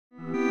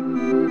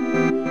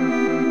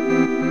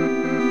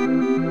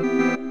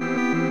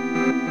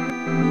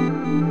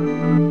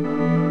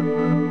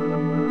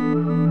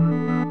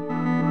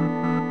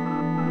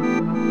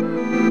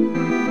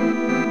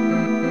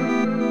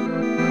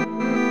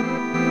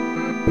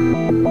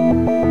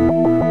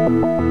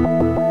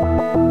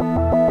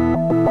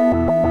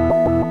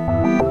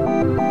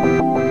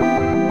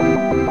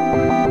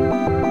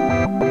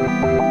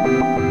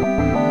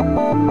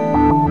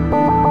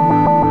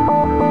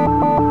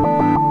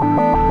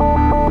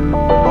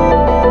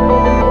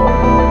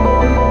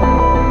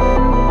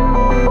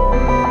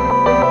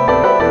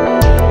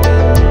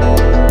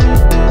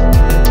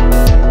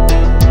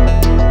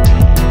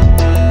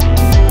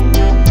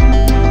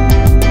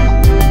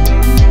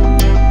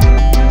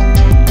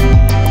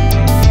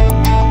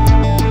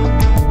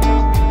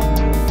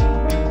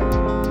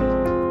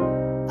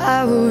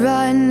I will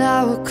run,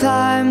 I will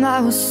climb, I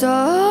will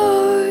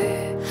soar.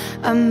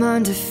 I'm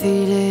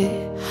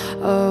undefeated,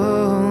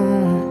 oh.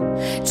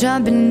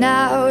 Jumping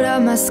out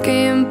of my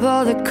skin,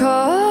 pull the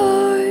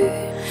cord.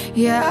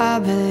 Yeah, I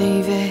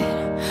believe it.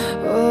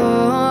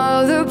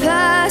 Oh, the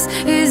past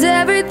is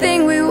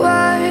everything we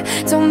were.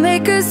 Don't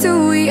make us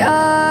who we are.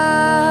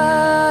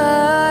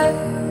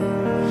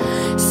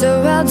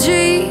 So I'll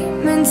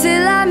dream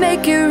until I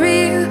make it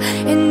real,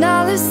 and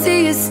all I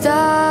see is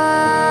stars.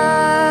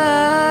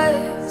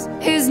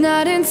 It's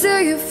not until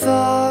you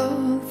fall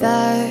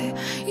that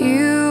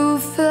you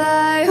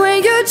fly.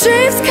 When your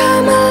dreams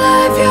come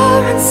alive,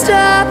 you're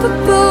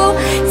unstoppable.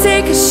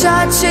 Take a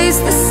shot, chase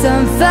the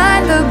sun,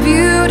 find the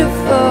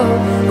beautiful.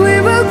 We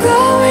will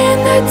glow in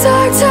the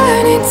dark,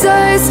 turning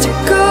dust to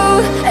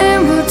gold, and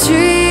we'll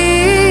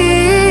dream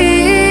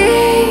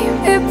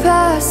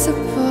impossible.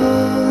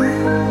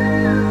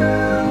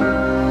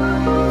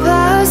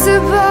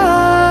 Possible.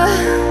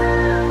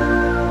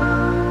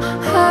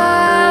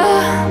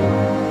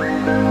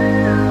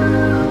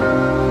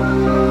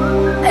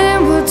 And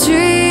we'll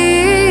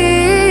dream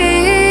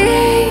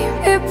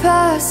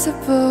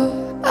impossible.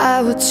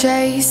 I will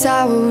chase,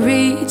 I will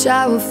reach,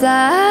 I will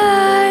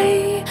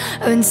fly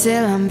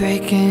until I'm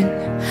breaking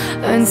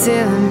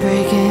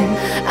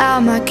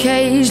out my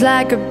cage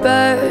like a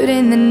bird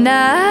in the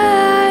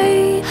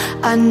night.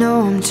 I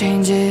know I'm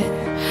changing,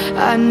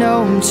 I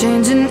know I'm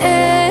changing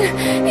it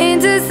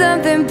into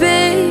something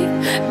big,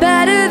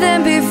 better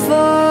than before.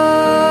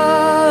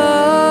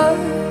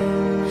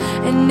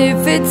 And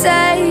if it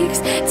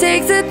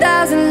takes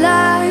 1,000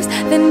 lives,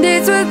 then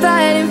it's worth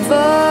fighting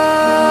for.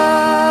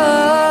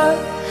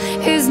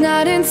 It's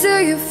not until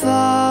you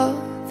fall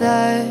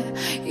that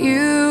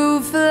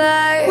you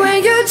fly.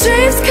 When your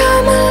dreams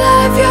come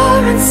alive,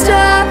 you're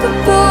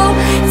unstoppable.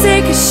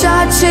 Take a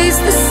shot, chase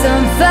the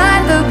sun,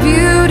 find the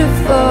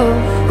beautiful.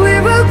 We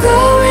will go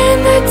in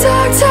the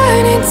dark,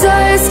 turning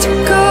dark